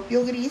mi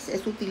propio gris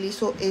es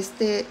utilizo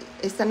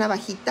esta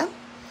navajita,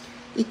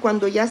 y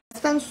cuando ya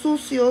están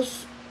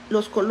sucios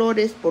los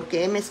colores,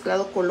 porque he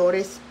mezclado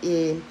colores,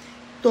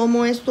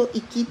 tomo esto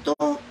y quito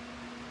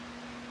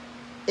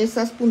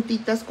esas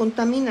puntitas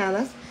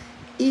contaminadas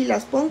y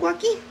las pongo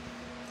aquí.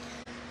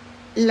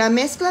 La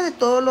mezcla de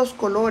todos los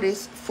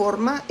colores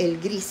forma el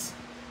gris.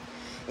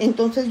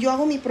 Entonces yo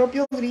hago mi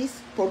propio gris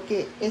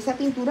porque esa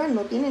pintura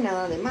no tiene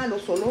nada de malo,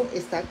 solo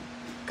está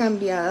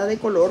cambiada de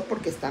color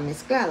porque está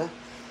mezclada.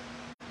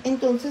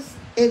 Entonces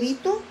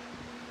evito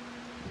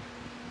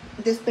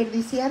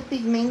desperdiciar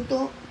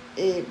pigmento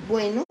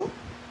bueno,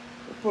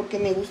 porque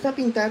me gusta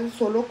pintar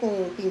solo con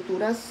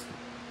pinturas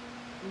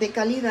de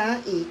calidad,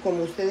 y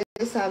como ustedes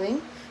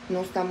saben,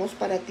 no estamos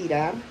para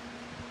tirar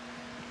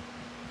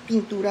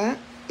pintura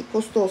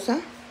costosa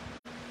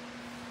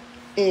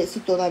si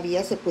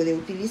todavía se puede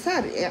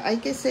utilizar. Hay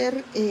que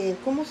ser,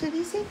 ¿cómo se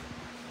dice?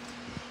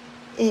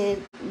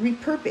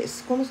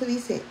 Repurpose, ¿cómo se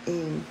dice?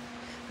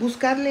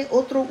 Buscarle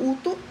otro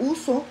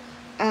uso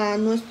a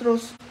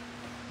nuestros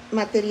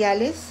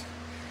materiales,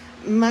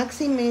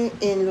 máxime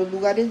en los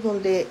lugares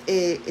donde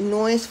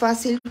no es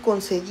fácil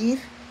conseguir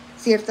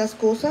ciertas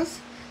cosas.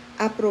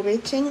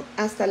 Aprovechen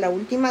hasta la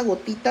última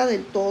gotita de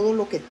todo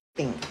lo que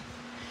tengan,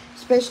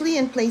 especially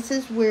in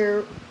places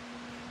where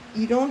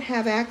you don't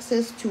have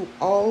access to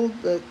all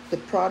the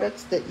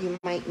products that you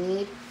might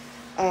need.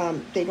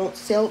 They don't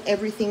sell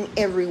everything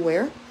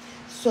everywhere,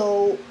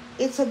 so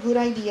it's a good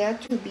idea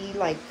to be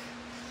like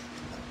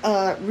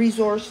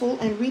resourceful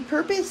and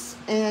repurpose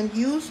and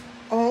use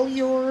all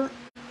your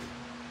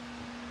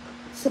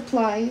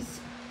supplies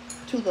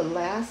to the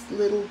last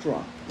little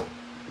drop.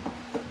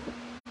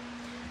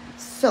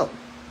 So,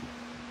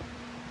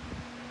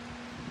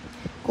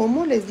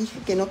 como les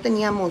dije que no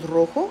teníamos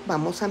rojo,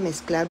 vamos a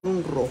mezclar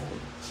un rojo.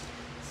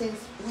 Since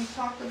we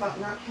talked about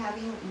not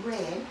having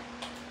red,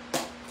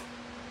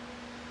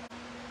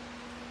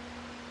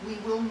 we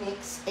will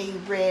mix a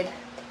red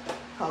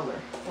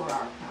color for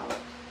our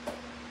palette.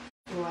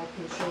 So I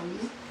can show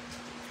you.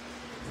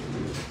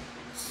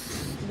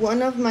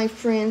 One of my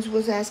friends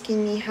was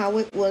asking me how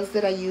it was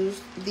that I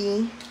used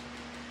the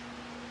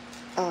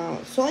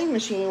sewing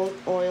machine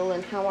oil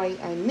and how I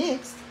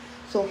mixed.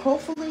 So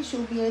hopefully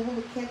she'll be able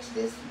to catch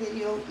this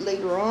video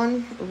later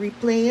on,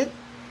 replay it,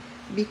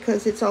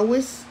 because it's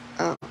always,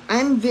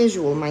 I'm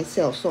visual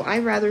myself, so I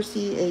rather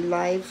see a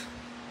live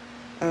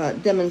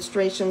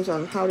demonstrations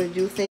on how to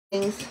do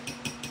things.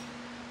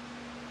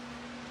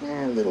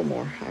 A little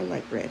more, I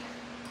like red.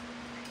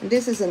 And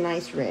this is a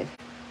nice red.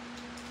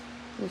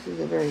 This is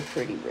a very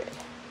pretty red.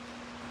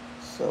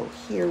 So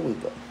here we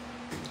go.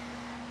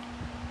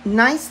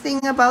 Nice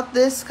thing about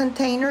this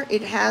container,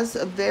 it has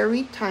a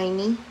very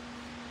tiny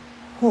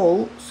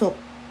hole, so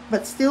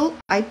but still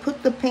I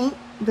put the paint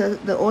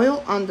the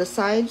oil on the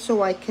side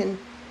so I can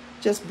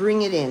just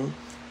bring it in.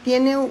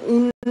 Tiene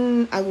un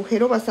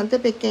agujero bastante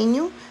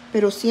pequeño,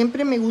 pero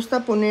siempre me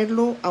gusta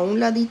ponerlo a un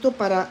ladito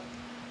para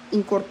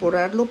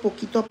incorporarlo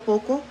poquito a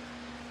poco.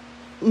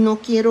 No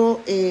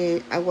quiero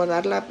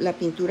aguadar la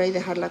pintura y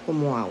dejarla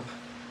como agua.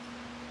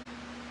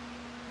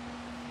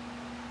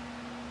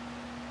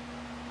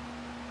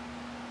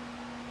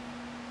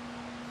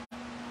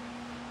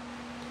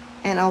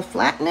 And I'll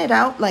flatten it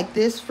out like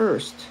this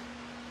first.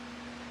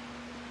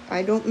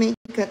 I don't make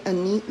a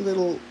neat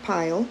little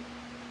pile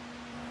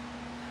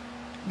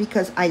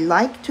because I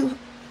like to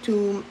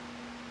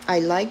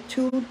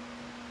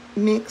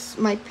mix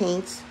my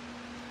paints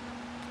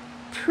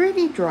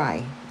pretty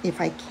dry if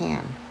I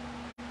can.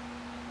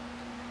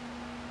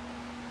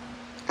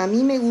 A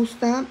mí me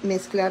gusta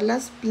mezclar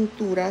las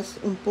pinturas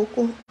un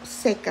poco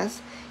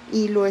secas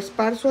y lo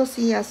esparzo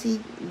así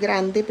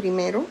grande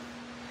primero.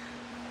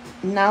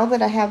 Now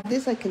that I have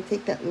this, I can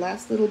take that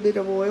last little bit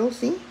of oil,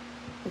 see?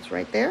 It's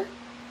right there.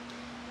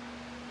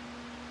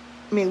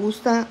 Me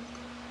gusta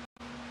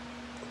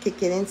que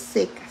queden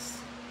secas.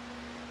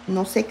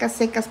 No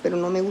secas, pero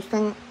no me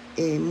gustan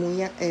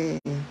muy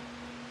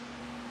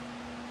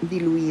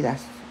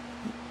diluidas.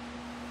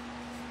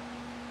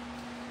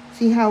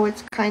 See how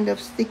it's kind of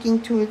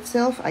sticking to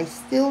itself? I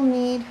still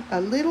need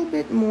a little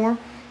bit more.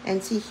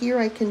 And see here,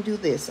 I can do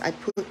this. I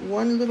put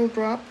one little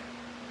drop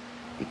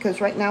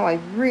because right now I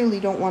really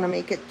don't want to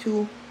make it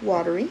too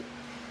watery.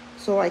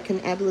 So I can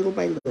add little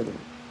by little.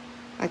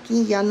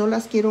 Aquí ya no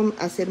las quiero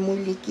hacer muy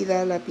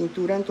líquida la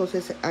pintura,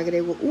 entonces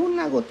agrego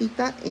una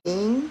gotita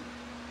en...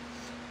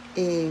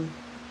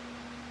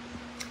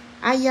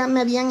 ya me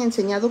habían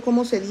enseñado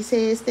cómo se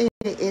dice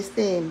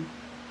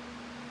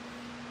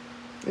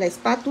la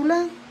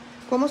espátula.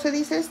 ¿Cómo se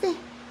dice este?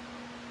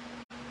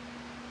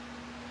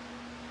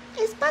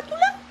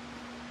 ¿Espátula?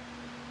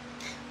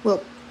 Well,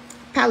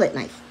 palette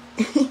knife.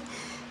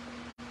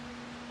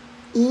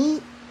 Y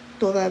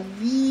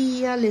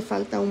todavía le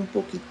falta un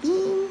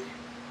poquitín.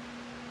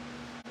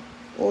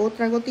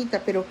 Otra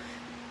gotita, pero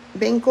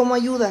ven cómo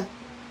ayuda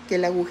que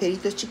el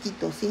agujerito es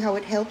chiquito. See how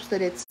it helps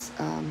that it's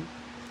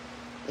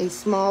a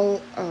small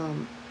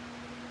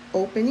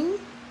opening.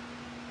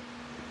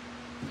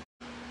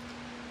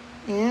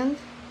 And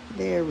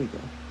there we go.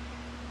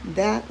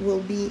 That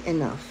will be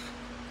enough.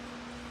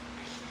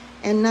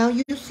 And now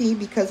you see,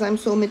 because I'm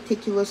so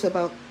meticulous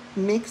about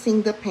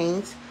mixing the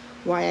paints,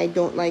 why I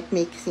don't like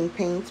mixing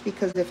paints,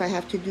 because if I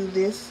have to do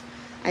this,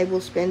 I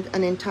will spend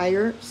an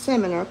entire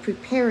seminar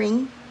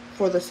preparing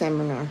for the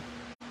seminar.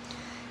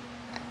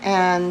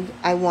 And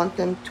I want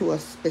them to a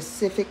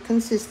specific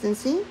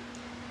consistency.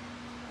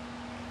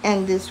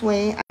 And this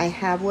way I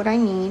have what I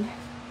need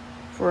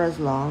for as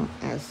long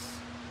as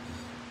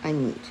I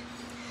need.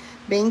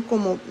 Ven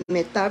como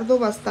me tardo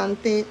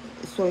bastante,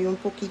 soy un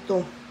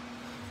poquito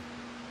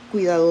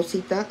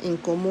cuidadosita en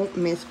cómo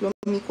mezclo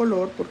mi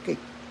color porque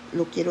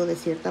lo quiero de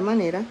cierta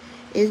manera.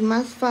 Es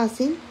más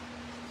fácil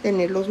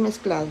tenerlos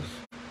mezclados.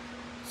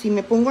 Si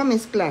me pongo a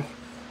mezclar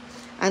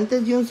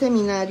antes de un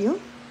seminario,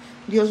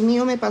 Dios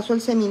mío, me paso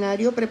el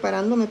seminario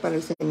preparándome para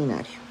el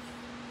seminario.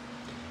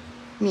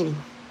 Miren,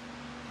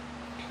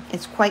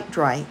 it's quite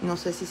dry. No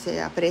sé si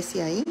se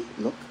aprecia ahí.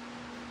 Look.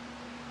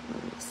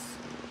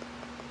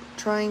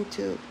 Trying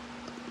to,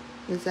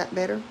 is that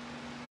better?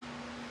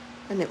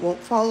 And it won't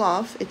fall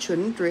off. It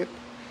shouldn't drip.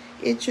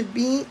 It should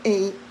be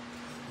a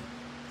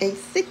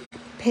thick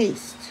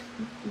paste.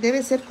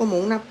 Debe ser como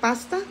una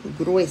pasta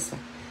gruesa.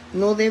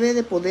 No debe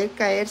de poder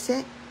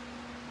caerse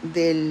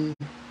de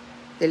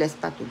la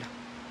espátula.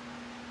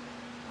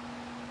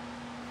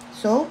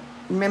 So,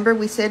 remember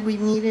we said we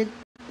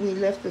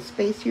left the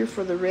space here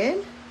for the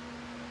red.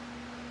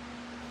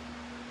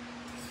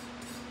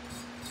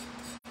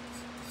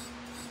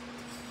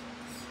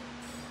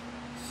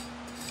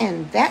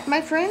 And that,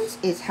 my friends,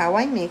 is how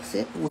I mix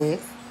it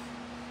with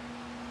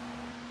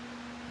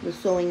the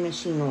sewing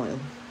machine oil.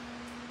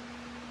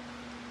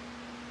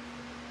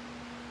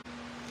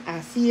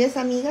 Así es,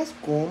 amigas,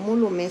 como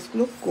lo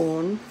mezclo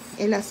con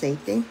el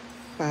aceite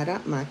para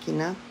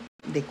máquina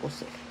de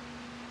coser.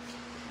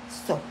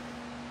 So,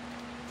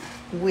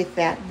 with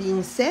that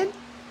being said,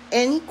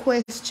 any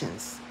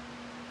questions?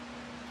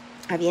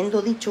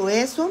 Habiendo dicho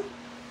eso,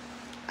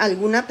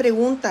 ¿alguna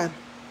pregunta?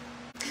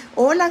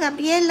 Hola,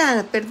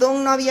 Gabriela,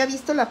 perdón, no había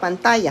visto la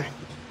pantalla.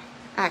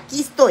 Aquí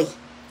estoy.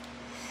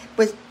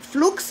 Pues,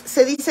 flux,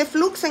 ¿se dice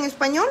flux en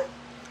español?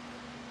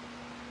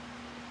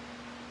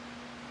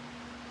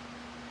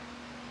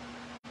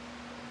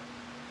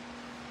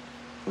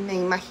 Me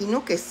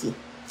imagino que sí.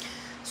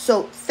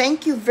 So,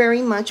 thank you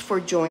very much for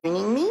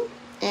joining me,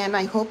 and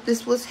I hope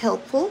this was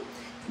helpful.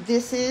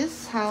 This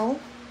is how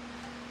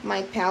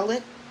my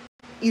palette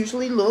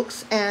usually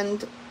looks,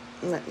 and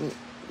let me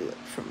do it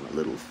from a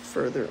little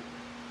further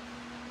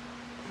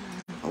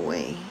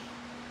away.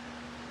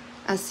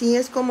 Así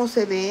es como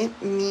se ve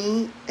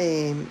mi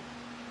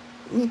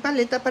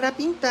paleta para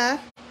pintar.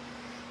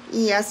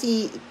 Y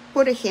así,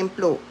 por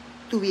ejemplo,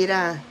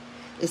 tuviera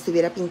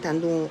estuviera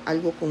pintando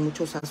algo con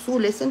muchos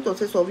azules.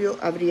 Entonces, obvio,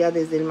 habría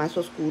desde el más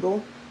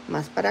oscuro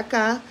más para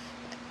acá.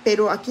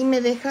 Pero aquí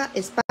me deja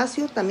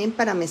espacio también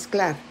para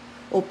mezclar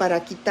o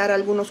para quitar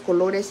algunos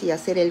colores y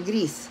hacer el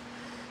gris.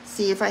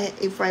 See, if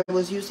I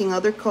was using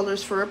other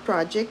colors for a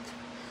project,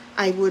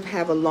 I would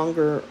have a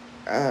longer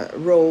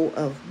row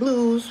of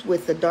blues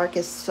with the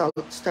darkest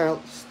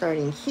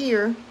starting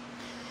here.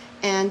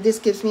 And this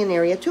gives me an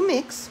area to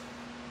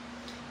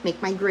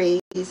make my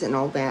grays and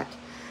all that.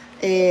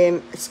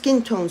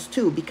 Skin tones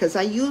too, because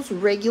I use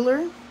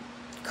regular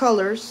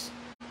colors,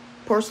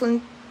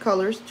 porcelain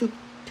colors, to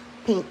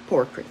paint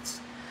portraits.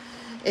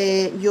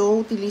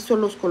 Yo utilizo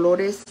los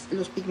colores,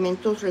 los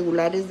pigmentos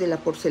regulares de la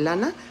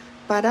porcelana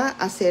para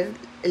hacer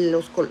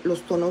los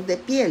tonos de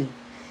piel.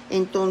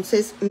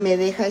 Entonces me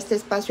deja este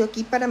espacio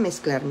aquí para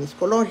mezclar mis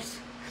colores.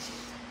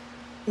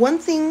 One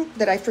thing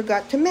that I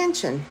forgot to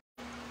mention,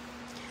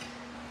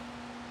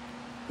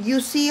 you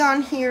see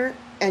on here,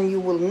 and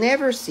you will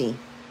never see,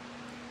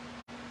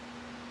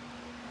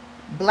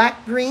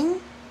 black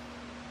green,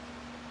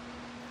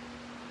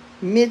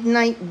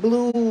 midnight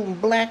blue,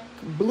 black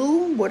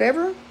blue,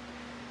 whatever,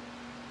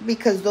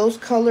 because those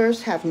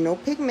colors have no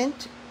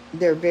pigment.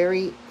 They're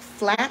very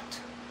flat.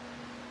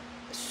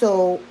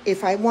 So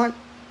if I want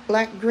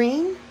black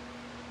green,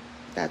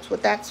 that's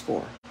what that's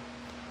for.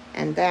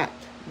 And that,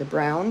 the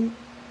brown,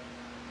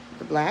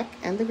 the black,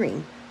 and the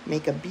green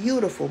make a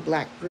beautiful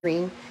black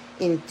green,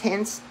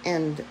 intense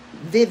and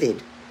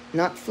vivid,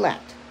 not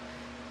flat.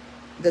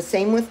 The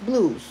same with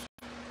blues.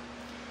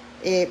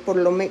 Por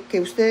lo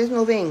que ustedes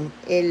no ven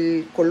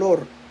el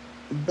color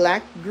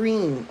black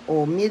green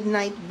o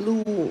midnight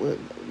blue,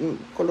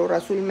 color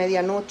azul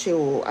medianoche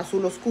o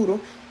azul oscuro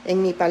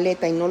en mi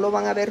paleta, y no lo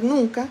van a ver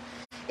nunca,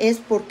 es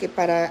porque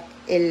para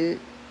el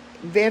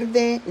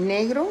verde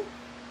negro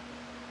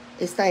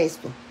está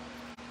esto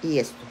y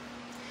esto.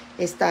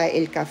 Está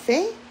el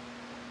café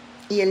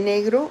y el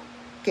negro,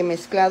 que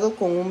mezclado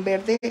con un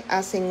verde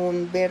hacen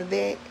un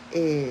verde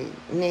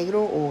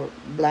negro o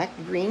black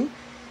green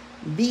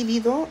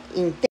vívido,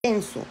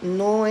 intenso.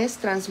 No es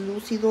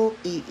translúcido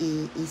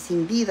y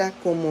sin vida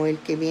como el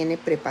que viene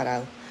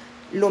preparado.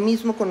 Lo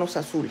mismo con los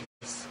azules.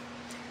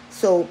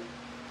 So,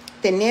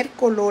 tener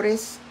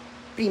colores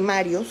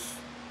primarios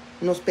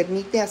nos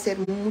permite hacer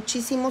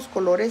muchísimos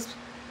colores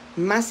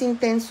más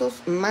intensos,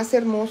 más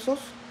hermosos,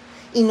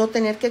 y no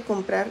tener que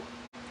comprar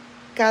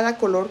cada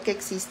color que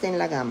existe en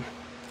la gama.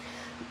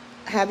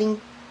 Having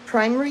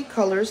primary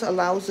colors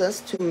allows us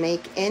to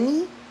make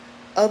any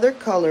other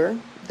color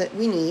that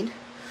we need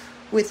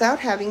without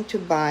having to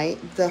buy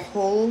the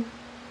whole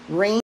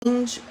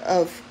range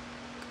of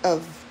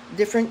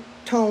different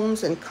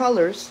tones and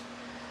colors,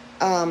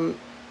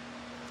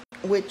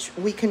 which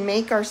we can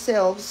make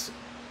ourselves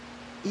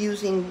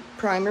using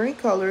primary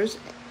colors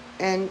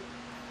and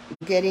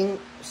getting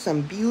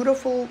some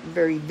beautiful,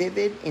 very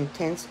vivid,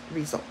 intense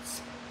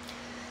results.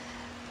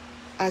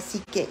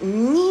 Así que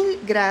mil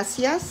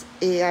gracias.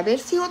 A ver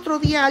si otro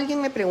día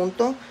alguien me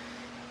preguntó,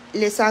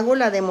 les hago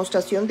la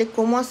demostración de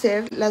cómo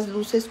hacer las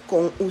luces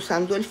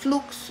usando el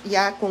flux,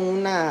 ya con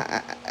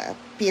una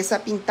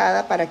pieza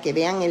pintada, para que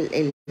vean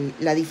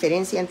la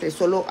diferencia entre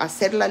solo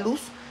hacer la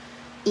luz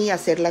y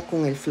hacerla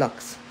con el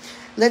flux.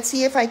 Let's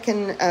see if I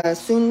can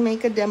soon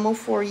make a demo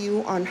for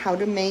you on how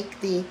to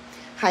make the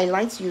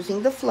highlights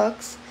using the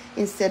flux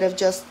instead of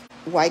just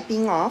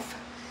wiping off.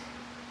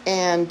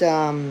 And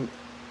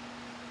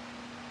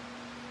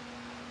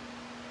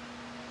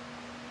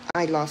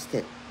I lost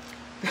it.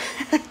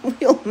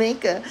 We'll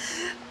make a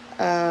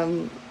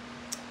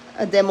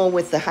demo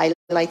with the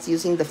highlights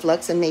using the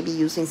flux and maybe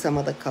using some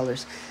other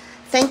colors.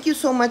 Thank you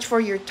so much for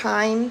your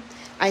time.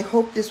 I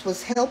hope this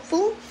was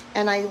helpful,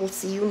 and I will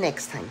see you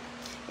next time.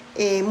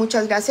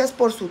 Muchas gracias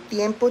por su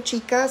tiempo,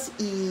 chicas,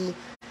 y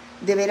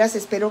de veras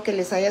espero que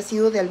les haya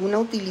sido de alguna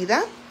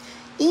utilidad,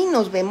 y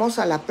nos vemos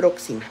a la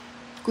próxima.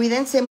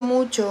 Cuídense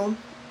mucho.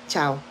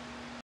 Chao.